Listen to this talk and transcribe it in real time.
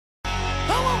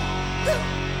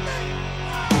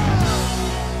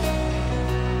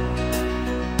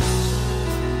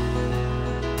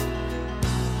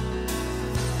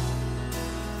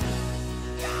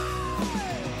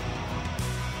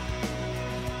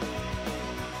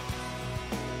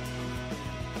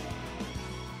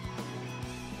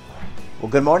Well,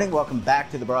 good morning. Welcome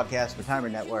back to the Broadcast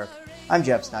Retirement Network. I'm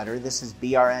Jeff Snyder. This is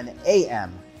BRN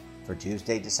AM for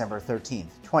Tuesday, December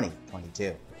 13th,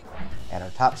 2022. And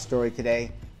our top story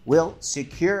today, will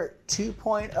Secure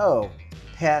 2.0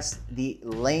 pass the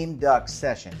lame duck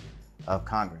session of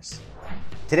Congress?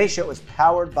 Today's show is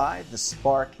powered by the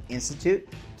Spark Institute.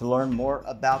 To learn more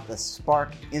about the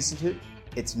Spark Institute,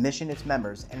 its mission, its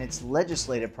members, and its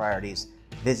legislative priorities,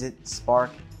 visit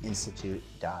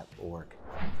sparkinstitute.org.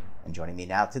 And joining me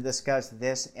now to discuss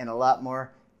this and a lot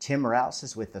more, Tim Rouse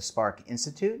is with the Spark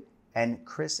Institute, and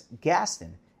Chris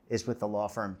Gaston is with the law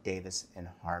firm Davis and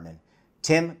Harmon.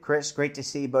 Tim, Chris, great to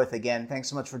see you both again. Thanks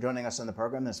so much for joining us on the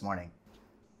program this morning.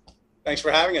 Thanks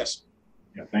for having us.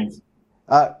 Yeah, thanks.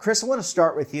 Chris, I want to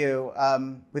start with you.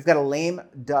 We've got a lame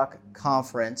duck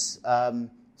conference.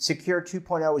 Secure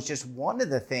 2.0 is just one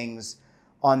of the things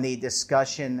on the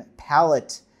discussion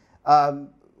palette.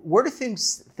 Where do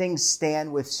things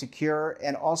stand with Secure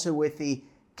and also with the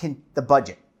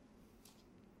budget?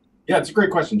 Yeah, it's a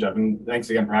great question, Jeff, and thanks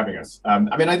again for having us.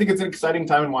 I think it's an exciting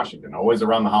time in Washington. Always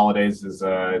around the holidays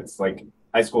it's like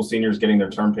high school seniors getting their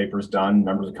term papers done,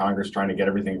 members of Congress trying to get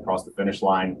everything across the finish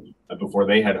line before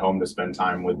they head home to spend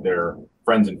time with their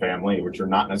friends and family, which are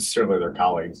not necessarily their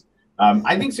colleagues.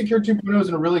 I think Secure 2.0 is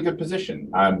in a really good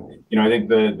position. I think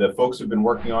the folks who've been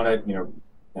working on it,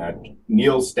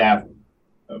 Neil's staff,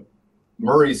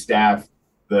 Murray's staff,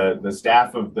 the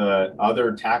staff of the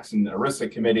other tax and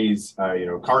ERISA committees,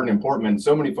 Cardin and Portman,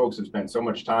 so many folks have spent so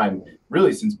much time,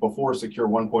 really since before Secure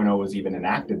 1.0 was even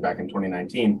enacted back in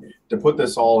 2019, to put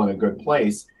this all in a good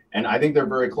place. And I think they're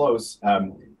very close.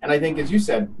 And I think, as you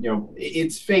said,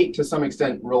 its fate to some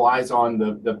extent relies on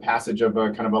the passage of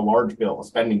a kind of a large bill, a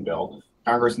spending bill.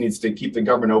 Congress needs to keep the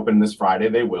government open this Friday.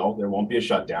 They will. There won't be a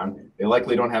shutdown. They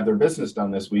likely don't have their business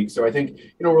done this week. So I think,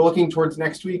 we're looking towards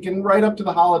next week and right up to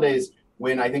the holidays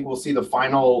when I think we'll see the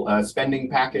final spending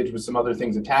package with some other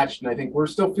things attached. And I think we're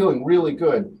still feeling really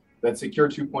good that Secure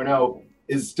 2.0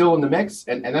 is still in the mix.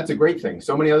 And that's a great thing.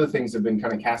 So many other things have been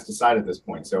kind of cast aside at this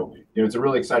point. So, it's a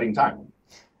really exciting time.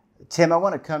 Tim, I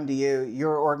want to come to you.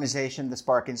 Your organization, the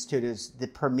Spark Institute, is the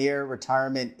premier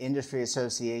retirement industry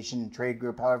association, trade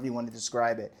group, however you want to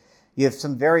describe it. You have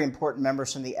some very important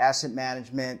members from the asset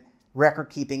management,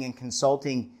 record keeping, and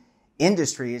consulting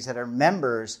industries that are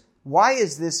members. Why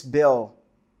is this bill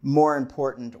more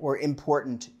important or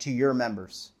important to your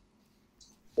members?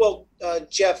 Well,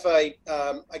 Jeff, I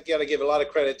got to give a lot of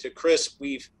credit to Chris.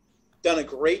 We've done a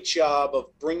great job of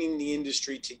bringing the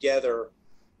industry together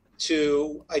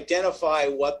to identify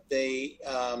what the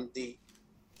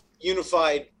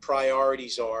unified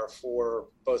priorities are for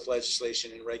both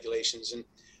legislation and regulations. And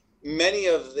many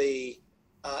of the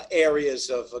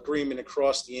areas of agreement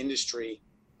across the industry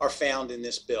are found in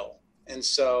this bill. And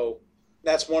so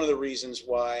that's one of the reasons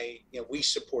why we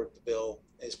support the bill,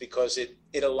 is because it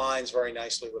aligns very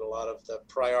nicely with a lot of the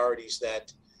priorities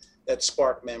that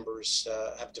Spark members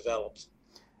have developed.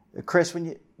 Chris,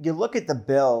 when you look at the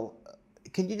bill,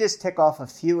 can you just tick off a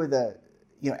few of the,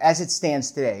 as it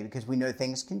stands today, because we know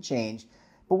things can change,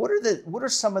 but what are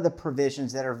some of the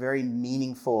provisions that are very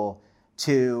meaningful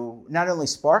to not only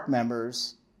Spark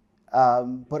members,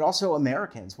 but also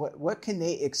Americans? What can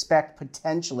they expect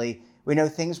potentially? We know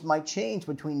things might change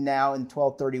between now and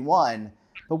 12/31,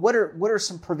 but what are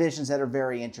some provisions that are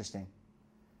very interesting?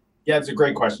 Yeah, it's a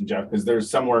great question, Jeff, because there's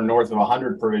somewhere north of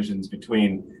 100 provisions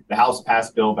between the House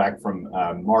passed bill back from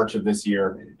March of this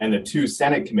year and the two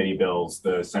Senate committee bills,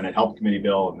 the Senate Health Committee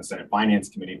bill and the Senate Finance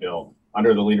Committee bill,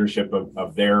 under the leadership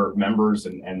of their members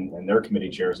and their committee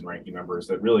chairs and ranking members,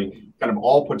 that really kind of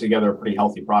all put together a pretty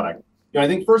healthy product. I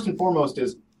think first and foremost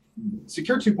is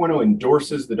Secure 2.0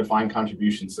 endorses the defined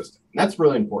contribution system. And that's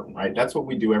really important, right? That's what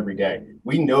we do every day.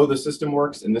 We know the system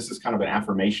works, and this is kind of an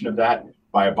affirmation of that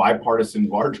by a bipartisan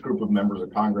large group of members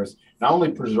of Congress, not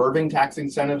only preserving tax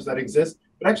incentives that exist,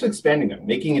 but actually expanding them,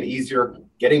 making it easier,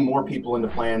 getting more people into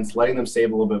plans, letting them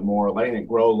save a little bit more, letting it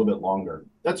grow a little bit longer.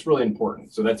 That's really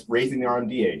important. So that's raising the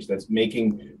RMD age. That's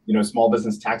making small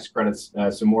business tax credits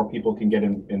so more people can get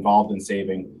involved in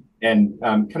saving, and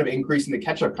kind of increasing the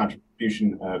catch-up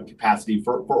contribution capacity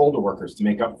for older workers to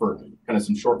make up for kind of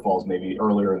some shortfalls maybe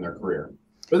earlier in their career.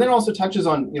 But then also touches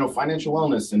on financial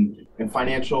wellness and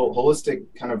financial holistic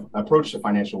kind of approach to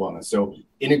financial wellness. So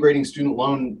integrating student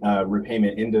loan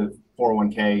repayment into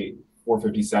 401k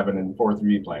 457 and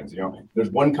 403 plans.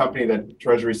 There's one company that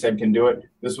Treasury said can do it.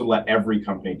 This would let every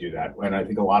company do that. And I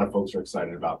think a lot of folks are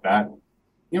excited about that.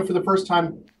 For the first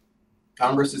time,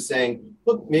 Congress is saying,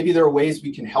 look, maybe there are ways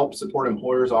we can help support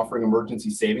employers offering emergency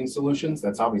savings solutions.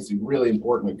 That's obviously really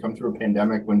important. We come through a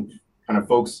pandemic when kind of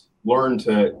folks learn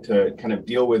to kind of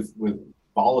deal with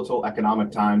volatile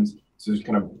economic times. So there's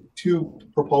kind of two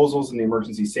proposals in the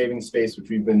emergency savings space, which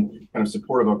we've been kind of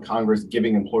supportive of Congress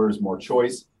giving employers more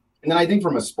choice. And then I think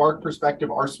from a Spark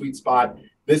perspective, our sweet spot,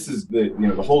 this is the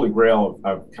holy grail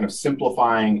of kind of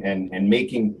simplifying and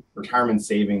making retirement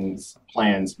savings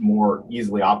plans more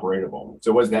easily operatable.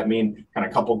 So what does that mean? Kind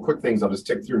of a couple of quick things I'll just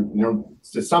tick through.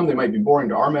 To some, they might be boring.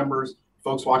 To our members,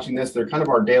 folks watching this, they're kind of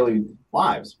our daily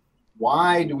lives.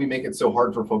 Why do we make it so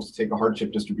hard for folks to take a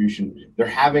hardship distribution? They're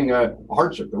having a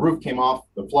hardship. The roof came off,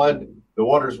 the flood, the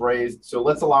water's raised. So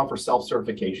let's allow for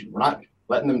self-certification. We're not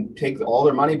letting them take all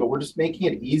their money, but we're just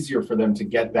making it easier for them to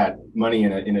get that money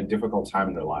in a difficult time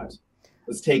in their lives.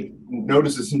 Let's take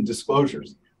notices and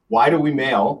disclosures. Why do we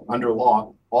mail, under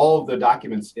law, all of the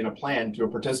documents in a plan to a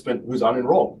participant who's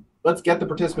unenrolled? Let's get the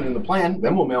participant in the plan,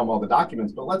 then we'll mail them all the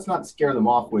documents, but let's not scare them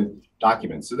off with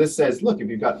documents. So this says, look, if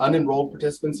you've got unenrolled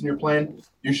participants in your plan,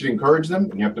 you should encourage them,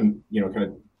 and you have to, kind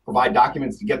of provide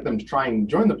documents to get them to try and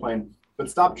join the plan, but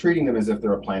stop treating them as if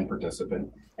they're a plan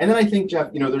participant. And then I think,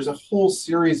 Jeff, there's a whole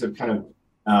series of kind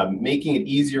of making it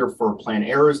easier for plan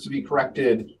errors to be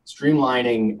corrected,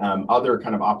 streamlining other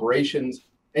kind of operations,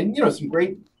 and, some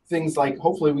great things like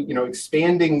hopefully,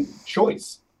 expanding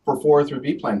choice for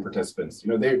 403B plan participants.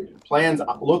 Their plans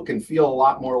look and feel a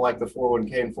lot more like the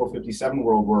 401k and 457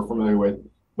 world we're familiar with,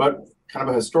 but kind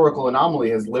of a historical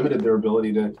anomaly has limited their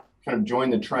ability to kind of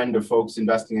join the trend of folks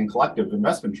investing in collective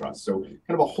investment trusts. So kind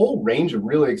of a whole range of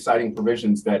really exciting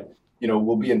provisions that,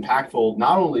 will be impactful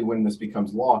not only when this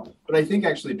becomes law, but I think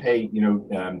actually pay,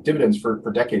 dividends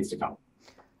for decades to come.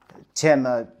 Tim,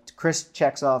 Chris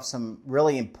checks off some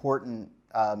really important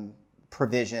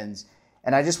provisions.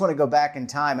 And I just want to go back in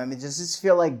time. I mean, does this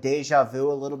feel like deja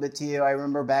vu a little bit to you? I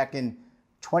remember back in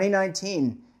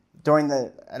 2019 during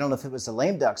I don't know if it was the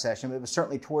lame duck session, but it was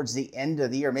certainly towards the end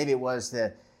of the year. Maybe it was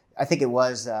the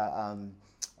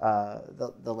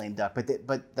lame duck, but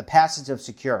the passage of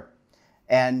SECURE.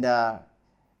 And,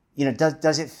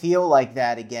 does it feel like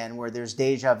that again, where there's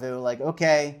deja vu, like,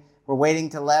 okay, we're waiting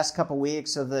to the last couple of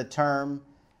weeks of the term.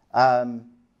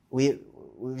 We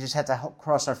just had to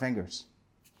cross our fingers.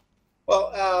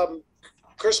 Well,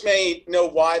 Chris may know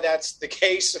why that's the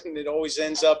case, and it always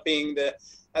ends up being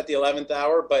at the 11th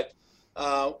hour. But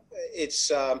it's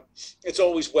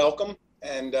always welcome,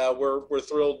 and we're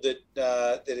thrilled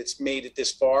that it's made it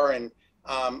this far. And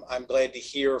I'm glad to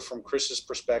hear from Chris's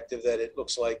perspective that it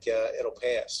looks like it'll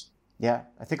pass. Yeah,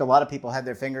 I think a lot of people had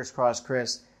their fingers crossed,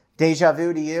 Chris. Deja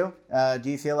vu to you? Do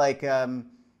you feel like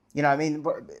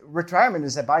retirement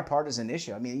is a bipartisan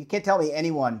issue? I mean, you can't tell me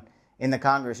anyone in the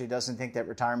Congress who doesn't think that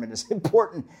retirement is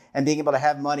important, and being able to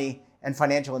have money and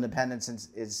financial independence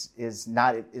is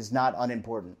not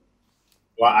unimportant.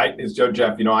 Well, it's Joe,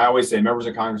 Jeff, I always say members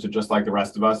of Congress are just like the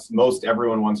rest of us. Most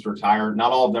everyone wants to retire.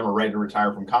 Not all of them are ready to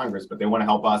retire from Congress, but they want to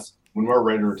help us when we're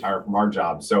ready to retire from our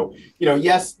jobs. So,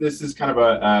 yes, this is kind of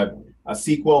a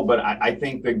sequel, but I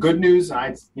think the good news,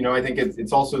 I think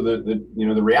it's also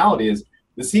the reality is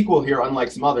the sequel here,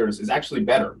 unlike some others, is actually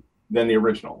better than the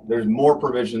original. There's more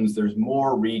provisions, there's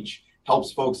more reach,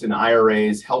 helps folks in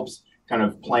IRAs, helps kind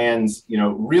of plans,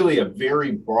 really a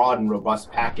very broad and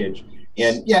robust package.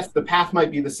 And yes, the path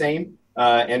might be the same.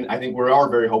 And I think we are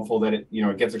very hopeful that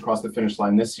it gets across the finish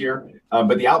line this year.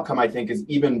 But the outcome, I think, is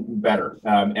even better.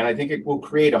 And I think it will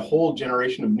create a whole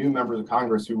generation of new members of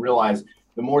Congress who realize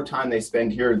the more time they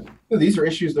spend here, these are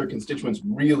issues their constituents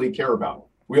really care about.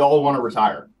 We all want to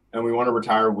retire, and we want to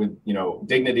retire with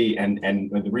dignity and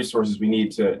the resources we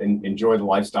need to enjoy the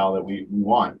lifestyle that we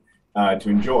want to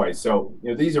enjoy. So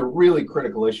these are really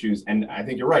critical issues, and I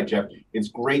think you're right, Jeff. It's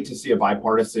great to see a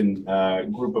bipartisan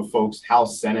group of folks,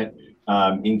 House, Senate,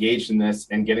 engaged in this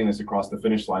and getting this across the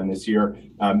finish line this year.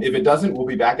 If it doesn't, we'll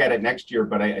be back at it next year.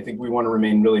 But I think we want to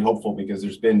remain really hopeful because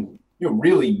there's been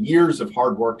really years of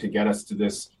hard work to get us to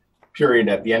this period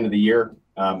at the end of the year.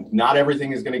 Not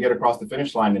everything is going to get across the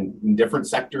finish line in different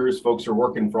sectors. Folks are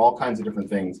working for all kinds of different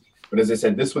things. But as I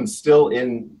said, this one's still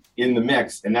in the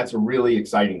mix, and that's a really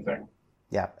exciting thing.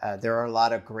 Yeah, there are a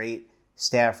lot of great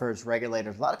staffers,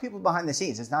 regulators, a lot of people behind the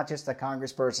scenes. It's not just the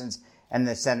congresspersons and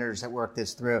the senators that work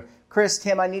this through. Chris,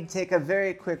 Tim, I need to take a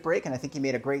very quick break, and I think you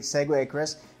made a great segue,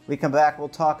 Chris. We come back, we'll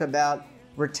talk about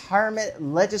retirement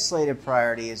legislative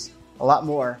priorities, a lot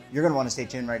more. You're going to want to stay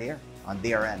tuned right here on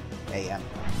BRN AM.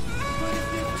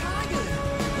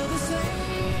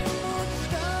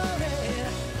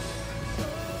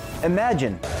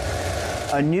 Imagine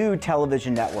a new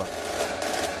television network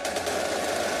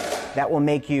that will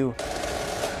make you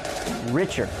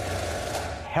richer,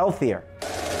 healthier,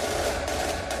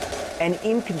 and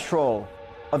in control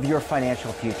of your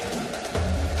financial future.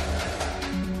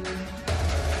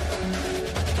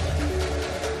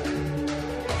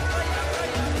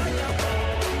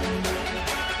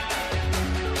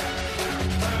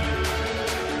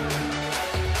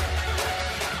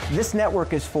 This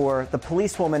network is for the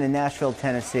policewoman in Nashville,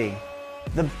 Tennessee,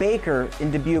 the baker in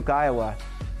Dubuque, Iowa,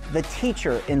 the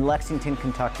teacher in Lexington,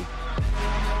 Kentucky.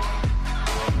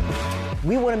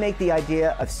 We want to make the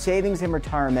idea of savings and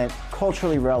retirement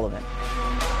culturally relevant.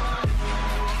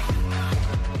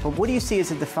 But what do you see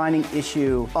as a defining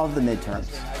issue of the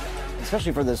midterms,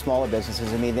 especially for the smaller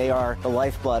businesses? I mean, they are the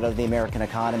lifeblood of the American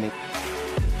economy.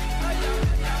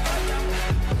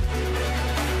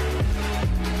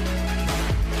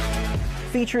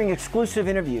 Featuring exclusive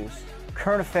interviews,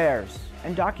 current affairs,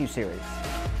 and docuseries.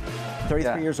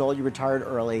 33 years old, you retired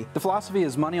early. The philosophy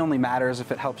is money only matters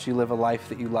if it helps you live a life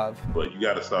that you love. But you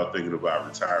got to start thinking about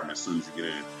retirement as soon as you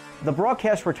get in. The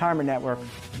Broadcast Retirement Network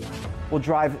will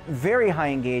drive very high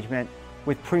engagement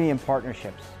with premium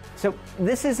partnerships. So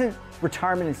this isn't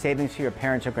retirement and savings for your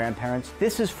parents or grandparents.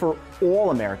 This is for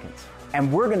all Americans.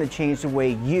 And we're going to change the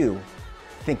way you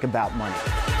think about money.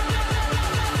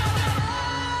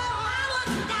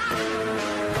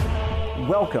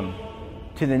 Welcome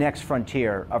to the next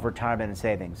frontier of retirement and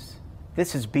savings.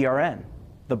 This is BRN,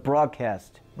 the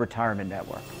Broadcast Retirement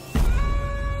Network.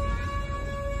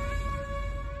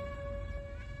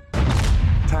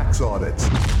 Tax audits,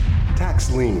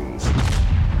 tax liens,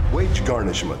 wage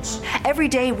garnishments. Every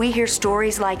day we hear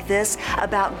stories like this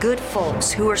about good folks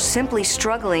who are simply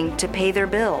struggling to pay their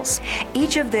bills.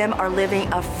 Each of them are living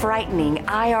a frightening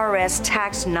IRS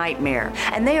tax nightmare,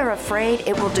 and they are afraid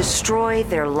it will destroy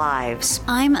their lives.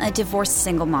 I'm a divorced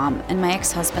single mom, and my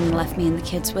ex-husband left me and the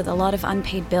kids with a lot of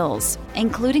unpaid bills,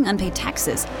 including unpaid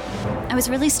taxes. I was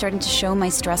really starting to show my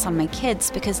stress on my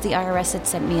kids because the IRS had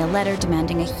sent me a letter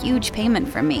demanding a huge payment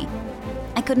from me.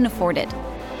 I couldn't afford it.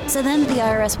 So then the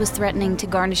IRS was threatening to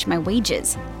garnish my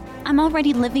wages. I'm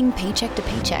already living paycheck to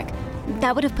paycheck.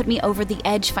 That would have put me over the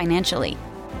edge financially.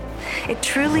 It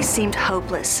truly seemed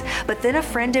hopeless, but then a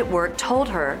friend at work told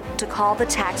her to call the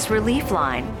tax relief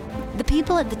line. The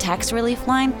people at the tax relief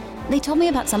line, they told me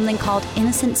about something called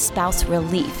innocent spouse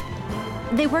relief.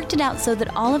 They worked it out so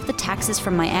that all of the taxes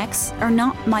from my ex are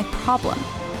not my problem.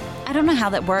 I don't know how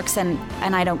that works, and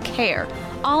I don't care.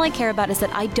 All I care about is that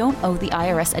I don't owe the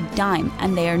IRS a dime,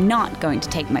 and they are not going to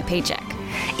take my paycheck.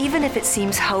 Even if it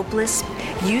seems hopeless,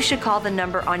 you should call the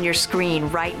number on your screen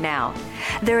right now.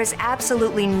 There is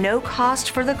absolutely no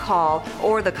cost for the call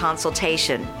or the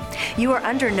consultation. You are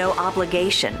under no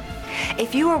obligation.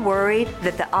 If you are worried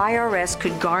that the IRS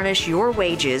could garnish your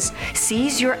wages,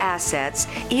 seize your assets,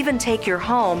 even take your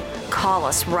home, call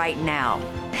us right now.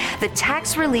 The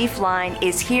Tax Relief Line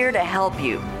is here to help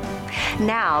you.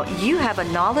 Now you have a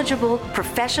knowledgeable,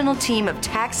 professional team of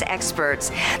tax experts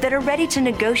that are ready to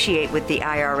negotiate with the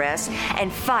IRS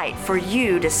and fight for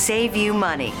you to save you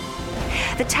money.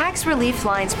 The Tax Relief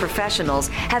Line's professionals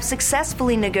have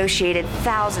successfully negotiated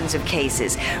thousands of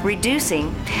cases,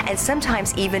 reducing and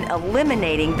sometimes even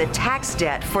eliminating the tax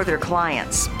debt for their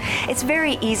clients. It's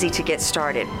very easy to get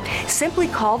started. Simply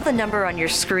call the number on your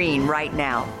screen right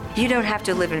now. You don't have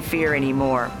to live in fear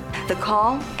anymore. The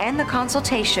call and the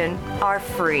consultation are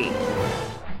free.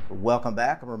 Welcome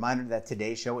back. A reminder that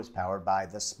today's show is powered by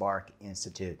the Spark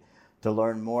Institute. To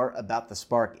learn more about the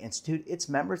Spark Institute, its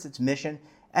members, its mission,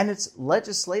 and its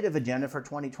legislative agenda for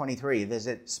 2023,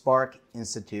 visit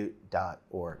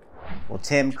sparkinstitute.org. Well,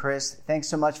 Tim, Chris, thanks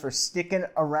so much for sticking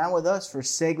around with us for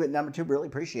segment number 2. Really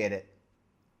appreciate it.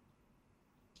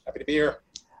 Happy to be here.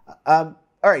 All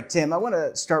right, Tim, I want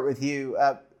to start with you.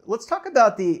 Let's talk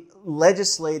about the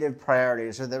legislative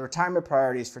priorities or the retirement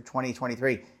priorities for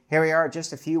 2023. Here we are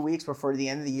just a few weeks before the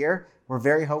end of the year. We're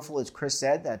very hopeful, as Chris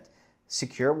said, that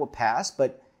SECURE will pass,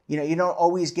 but you don't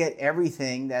always get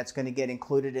everything that's going to get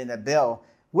included in a bill.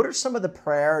 What are some of the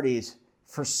priorities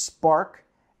for Spark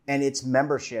and its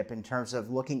membership in terms of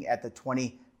looking at the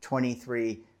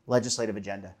 2023 legislative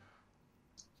agenda?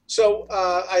 So,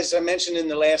 as I mentioned in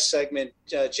the last segment,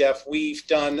 Jeff, we've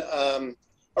done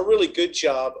a really good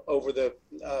job over the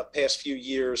past few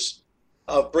years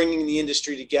of bringing the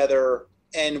industry together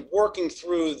and working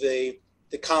through the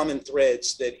common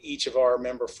threads that each of our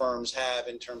member firms have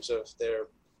in terms of their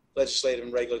legislative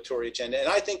and regulatory agenda. And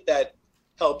I think that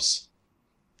helps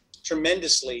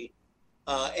tremendously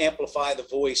amplify the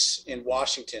voice in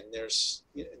Washington. There's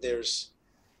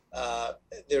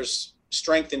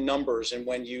strength in numbers, and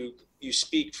when you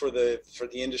speak for the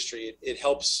industry, it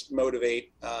helps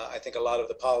motivate, I think, a lot of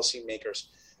the policymakers.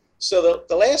 So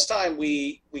the last time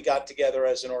we got together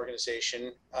as an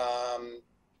organization,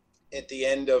 at the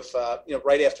end of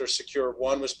right after Secure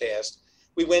 1 was passed,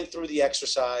 we went through the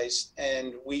exercise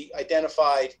and we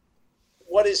identified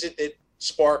what is it that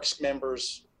Spark's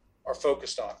members are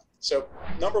focused on. So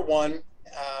number one,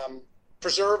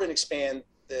 preserve and expand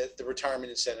the retirement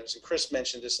incentives. And Chris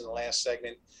mentioned this in the last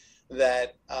segment,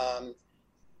 that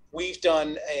we've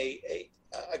done a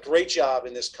great job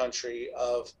in this country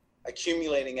of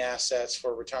accumulating assets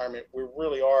for retirement. We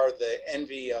really are the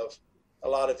envy of a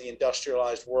lot of the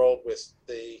industrialized world with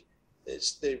the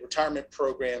retirement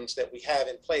programs that we have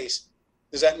in place.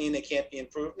 Does that mean they can't be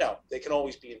improved? No, they can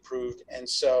always be improved. And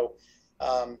so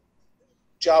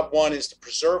job one is to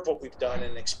preserve what we've done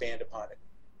and expand upon it.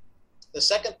 The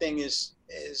second thing is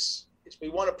we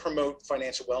want to promote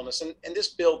financial wellness. And this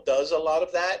bill does a lot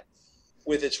of that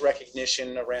with its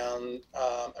recognition around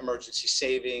emergency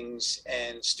savings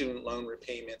and student loan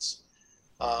repayments.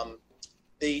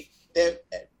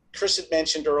 Chris had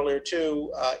mentioned earlier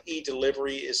too,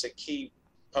 e-delivery is a key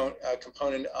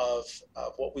component of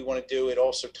what we want to do. It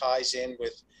also ties in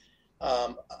with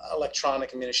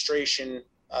electronic administration,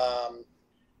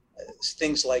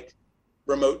 things like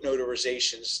remote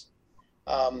notarizations.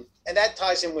 And that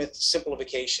ties in with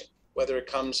simplification, whether it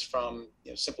comes from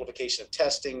simplification of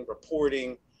testing,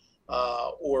 reporting,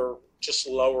 or just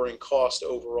lowering cost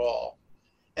overall.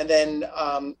 And then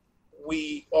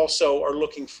we also are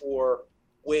looking for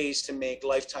ways to make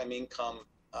lifetime income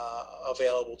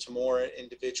available to more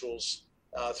individuals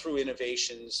through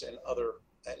innovations and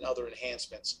other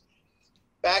enhancements.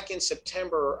 Back in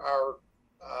September, our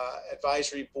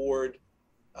advisory board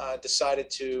decided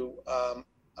to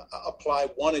apply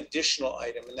one additional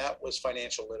item, and that was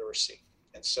financial literacy.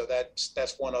 And so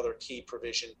that's one other key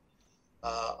provision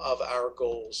of our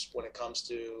goals when it comes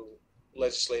to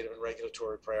legislative and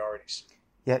regulatory priorities.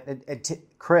 Yeah,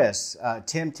 Chris,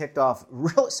 Tim ticked off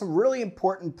some really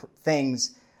important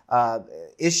things,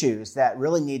 issues that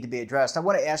really need to be addressed. I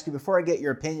want to ask you, before I get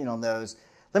your opinion on those,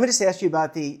 let me just ask you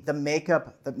about the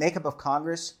makeup. The makeup of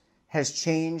Congress has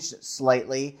changed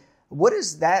slightly. What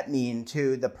does that mean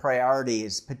to the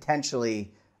priorities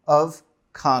potentially of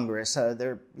Congress?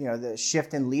 The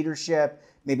shift in leadership,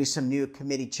 maybe some new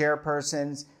committee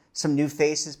chairpersons, some new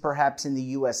faces perhaps in the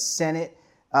U.S. Senate.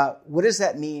 What does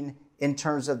that mean in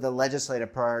terms of the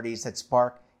legislative priorities that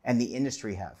Spark and the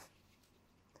industry have?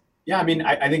 Yeah, I mean,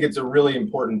 I think it's a really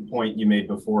important point you made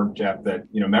before, Jeff, that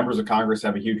members of Congress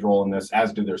have a huge role in this,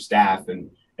 as do their staff,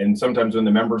 and sometimes when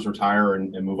the members retire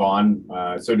and move on,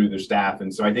 so do their staff.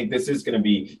 And so I think this is going to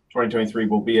be 2023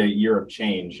 will be a year of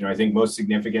change. I think most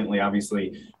significantly,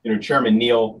 obviously, Chairman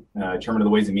Neal, Chairman of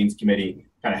the Ways and Means Committee,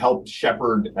 kind of helped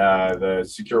shepherd the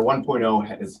Secure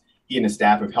 1.0. He and his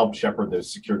staff have helped shepherd the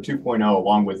Secure 2.0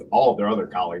 along with all of their other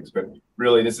colleagues. But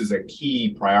really, this is a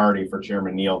key priority for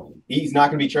Chairman Neal. He's not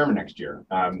going to be chairman next year.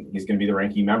 He's going to be the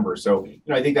ranking member. So,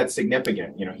 I think that's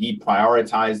significant. He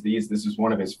prioritized these. This is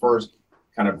one of his first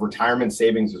kind of retirement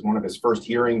savings, was one of his first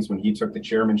hearings when he took the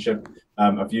chairmanship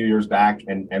a few years back.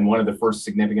 And one of the first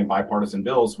significant bipartisan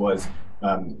bills was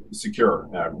Secure,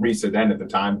 RISA then at the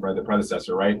time, for the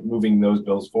predecessor, right? Moving those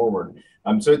bills forward.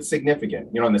 So it's significant.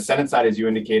 On the Senate side, as you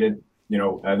indicated,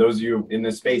 those of you in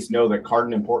this space know that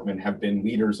Cardin and Portman have been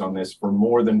leaders on this for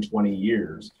more than 20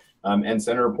 years. And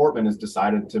Senator Portman has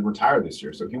decided to retire this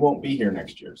year, so he won't be here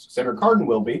next year. So Senator Cardin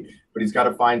will be, but he's got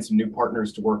to find some new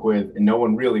partners to work with, and no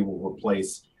one really will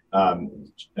replace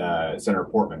Senator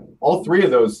Portman. All three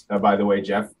of those, by the way,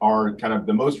 Jeff, are kind of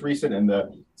the most recent and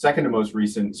the second to most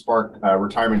recent Spark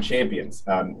retirement champions.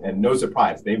 And no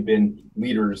surprise, they've been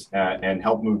leaders and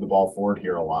helped move the ball forward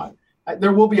here a lot.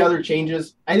 There will be other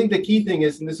changes. I think the key thing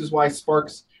is, and this is why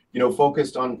Spark's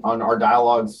focused on our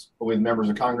dialogues with members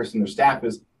of Congress and their staff,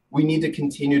 is we need to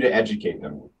continue to educate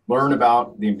them, learn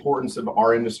about the importance of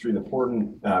our industry, the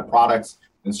important products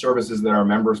and services that our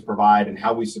members provide, and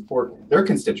how we support their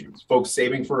constituents, folks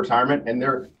saving for retirement, and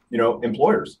their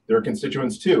employers, their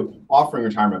constituents too, offering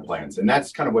retirement plans. And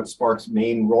that's kind of what Spark's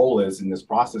main role is in this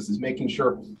process, is making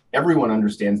sure everyone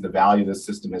understands the value this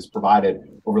system has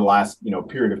provided over the last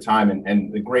period of time,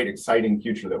 and the great exciting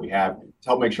future that we have to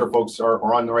help make sure folks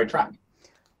are on the right track.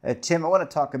 Tim, I want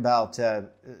to talk about,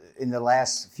 in the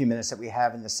last few minutes that we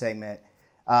have in this segment,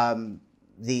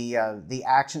 the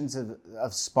actions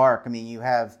of Spark. I mean, you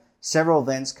have several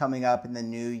events coming up in the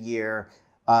new year.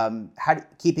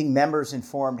 Keeping members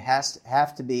informed has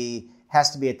to be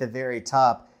at the very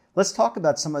top. Let's talk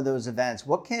about some of those events.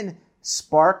 What can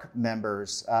Spark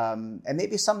members and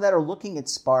maybe some that are looking at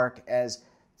Spark as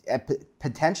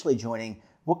potentially joining,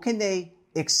 what can they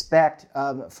expect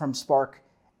from Spark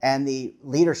and the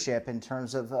leadership in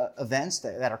terms of events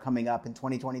that are coming up in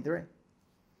 2023?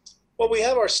 Well, we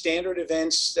have our standard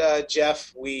events,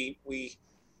 Jeff.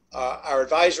 Our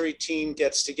advisory team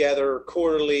gets together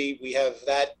quarterly. We have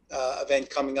that event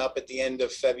coming up at the end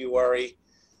of February.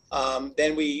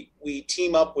 Then we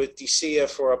team up with DCEA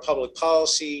for a public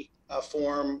policy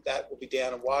forum that will be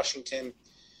down in Washington.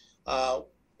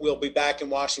 We'll be back in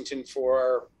Washington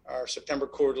for our September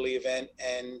quarterly event,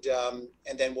 and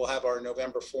then we'll have our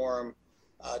November forum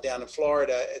down in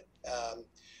Florida.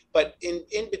 But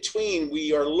in between,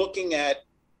 we are looking at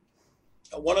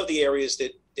one of the areas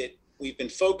that we've been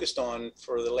focused on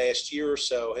for the last year or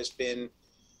so has been,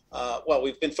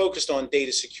 we've been focused on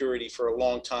data security for a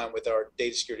long time with our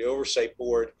Data Security Oversight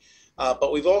Board,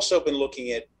 but we've also been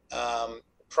looking at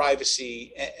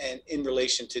privacy and in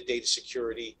relation to data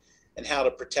security and how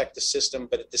to protect the system.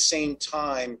 But at the same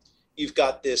time, you've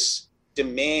got this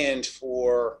demand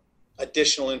for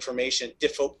additional information,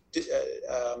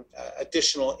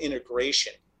 additional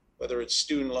integration, whether it's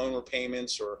student loan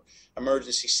repayments or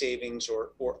emergency savings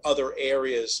or other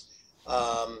areas.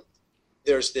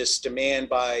 There's this demand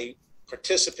by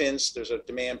participants, there's a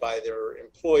demand by their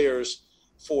employers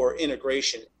for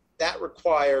integration. That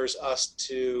requires us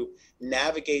to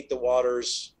navigate the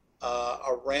waters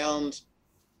around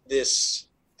this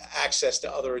access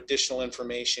to other additional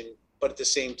information, but at the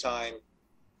same time,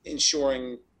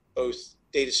 ensuring both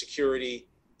data security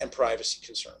and privacy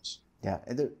concerns. Yeah,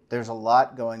 there's a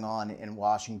lot going on in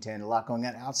Washington, a lot going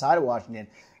on outside of Washington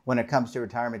when it comes to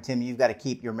retirement. Tim, you've got to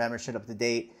keep your membership up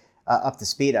to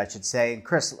speed, I should say. And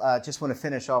Chris, just want to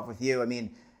finish off with you. I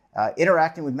mean,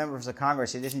 interacting with members of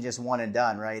Congress, it isn't just one and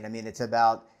done, right? I mean, it's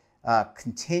about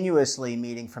continuously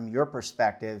meeting from your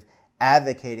perspective,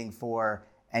 advocating for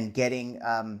and getting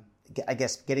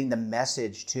the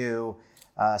message to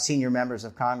senior members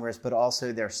of Congress, but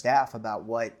also their staff about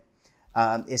what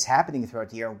is happening throughout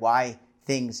the year, why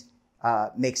things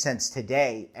make sense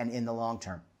today and in the long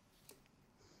term.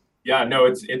 Yeah, no,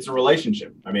 it's a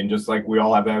relationship. I mean, just like we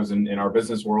all have those in our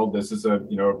business world, this is a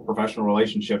professional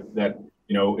relationship that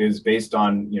is based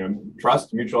on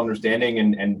trust, mutual understanding,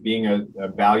 and being a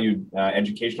valued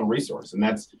educational resource. And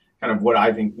that's kind of what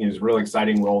I think is a really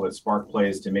exciting role that Spark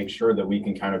plays to make sure that we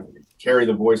can kind of carry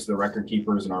the voice of the record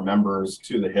keepers and our members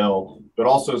to the Hill, but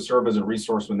also serve as a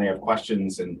resource when they have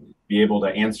questions and be able to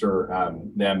answer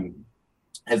them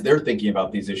as they're thinking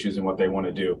about these issues and what they want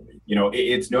to do.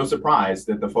 It's no surprise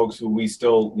that the folks who we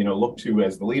still, look to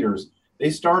as the leaders,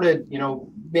 they started,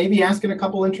 maybe asking a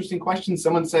couple interesting questions.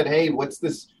 Someone said, hey, what's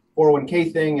this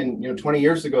 401k thing? And, 20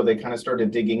 years ago, they kind of started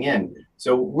digging in.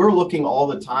 So we're looking all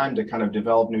the time to kind of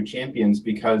develop new champions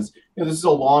because this is a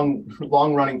long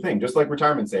running thing, just like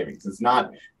retirement savings. It's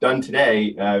not done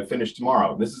today, finished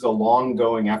tomorrow. This is a long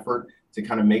going effort to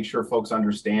kind of make sure folks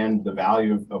understand the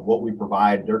value of what we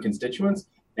provide their constituents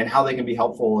and how they can be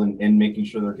helpful in making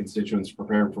sure their constituents are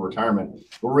prepared for retirement.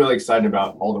 We're really excited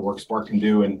about all the work Spark can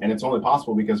do. And it's only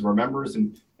possible because of our members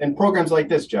and programs like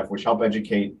this, Jeff, which help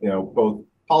educate, both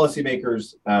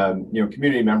policymakers,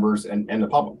 community members and the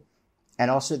public. And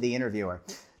also the interviewer.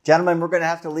 Gentlemen, we're going to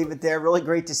have to leave it there. Really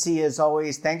great to see you as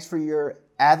always. Thanks for your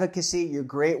advocacy, your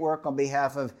great work on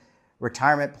behalf of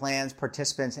retirement plans,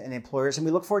 participants, and employers. And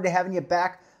we look forward to having you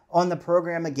back on the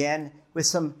program again with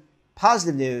some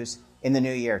positive news in the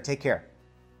new year. Take care.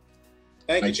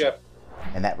 Thank you, Jeff.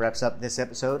 And that wraps up this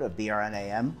episode of BRN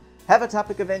AM. Have a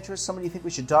topic of interest, somebody you think we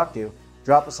should talk to,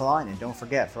 drop us a line. And don't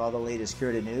forget, for all the latest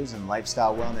curated news and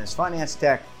lifestyle, wellness, finance,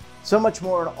 tech, so much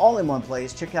more, all in one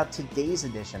place, check out today's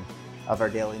edition of our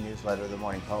daily newsletter, The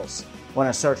Morning Pulse. Want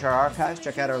to search our archives,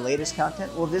 check out our latest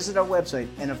content? Well, visit our website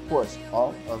and, of course,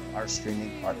 all of our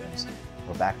streaming partners.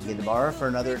 We're back again tomorrow for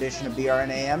another edition of BRN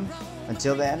AM.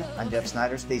 Until then, I'm Jeff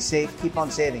Snyder. Stay safe, keep on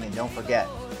saving, and don't forget,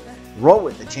 roll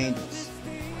with the changes.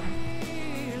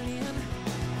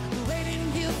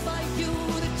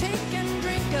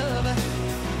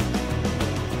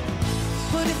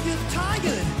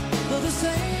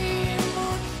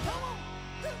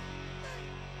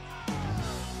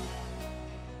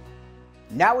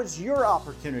 Now is your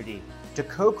opportunity to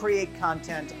co-create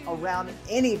content around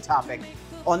any topic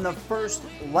on the First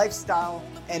Lifestyle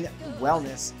and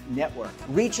Wellness Network.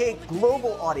 Reach a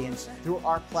global audience through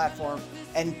our platform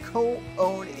and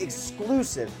co-own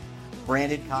exclusive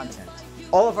branded content.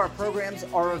 All of our programs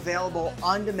are available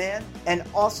on demand and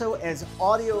also as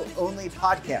audio-only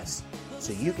podcasts,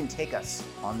 so you can take us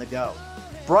on the go.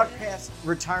 Broadcast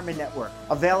Retirement Network,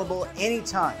 available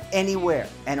anytime, anywhere,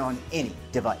 and on any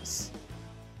device.